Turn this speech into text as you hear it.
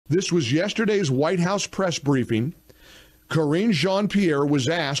This was yesterday's White House press briefing. Karine Jean-Pierre was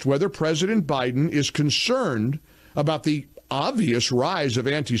asked whether President Biden is concerned about the obvious rise of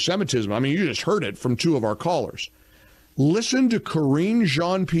anti-Semitism. I mean, you just heard it from two of our callers. Listen to Karine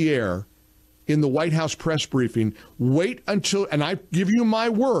Jean-Pierre in the White House press briefing. Wait until, and I give you my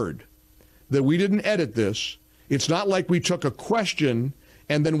word that we didn't edit this. It's not like we took a question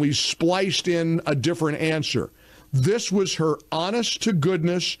and then we spliced in a different answer. This was her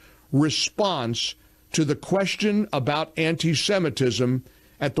honest-to-goodness response to the question about anti-Semitism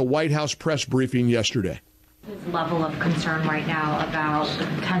at the White House press briefing yesterday. His level of concern right now about the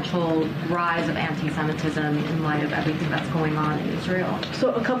potential rise of anti-Semitism in light of everything that's going on in Israel.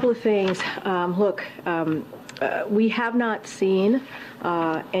 So a couple of things. We have not seen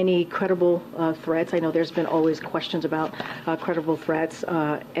any credible threats. I know there's been always questions about credible threats,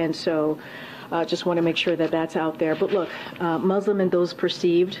 and so just want to make sure that that's out there. But look, Muslim and those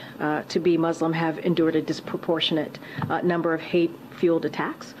perceived to be Muslim have endured a disproportionate number of hate-fueled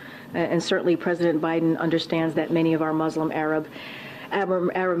attacks. And certainly President Biden understands that many of our Muslim, Arab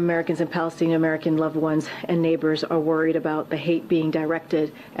Americans and Palestinian American loved ones and neighbors are worried about the hate being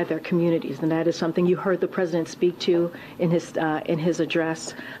directed at their communities. And that is something you heard the president speak to in his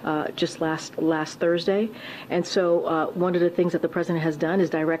address just last Thursday. And so one of the things that the president has done is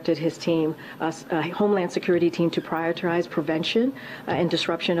directed his team, Homeland Security team, to prioritize prevention and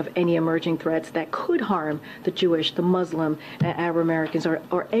disruption of any emerging threats that could harm the Jewish, the Muslim, Arab Americans,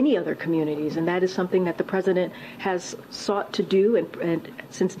 or any other communities. And that is something that the president has sought to do and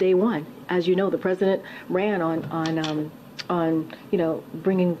since day one. As you know, the president ran on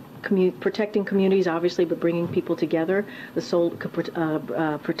bringing protecting communities, obviously, but bringing people together,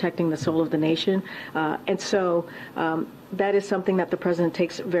 protecting the soul of the nation, and so that is something that the president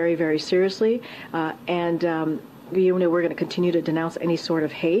takes very, very seriously, and we're going to continue to denounce any sort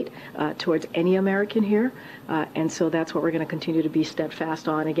of hate towards any American here, and so that's what we're going to continue to be steadfast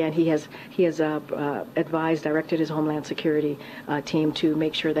on. Again, he has directed his Homeland Security team to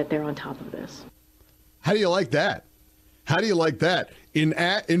make sure that they're on top of this. How do you like that? How do you like that?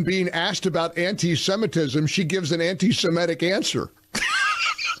 In being asked about anti-Semitism, she gives an anti-Semitic answer.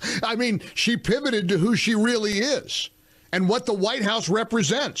 I mean, she pivoted to who she really is and what the White House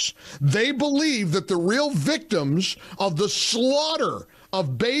represents. They believe that the real victims of the slaughter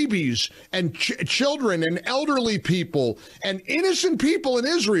of babies and children and elderly people and innocent people in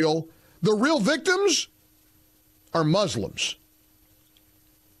Israel, the real victims are Muslims.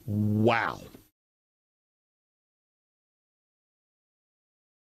 Wow.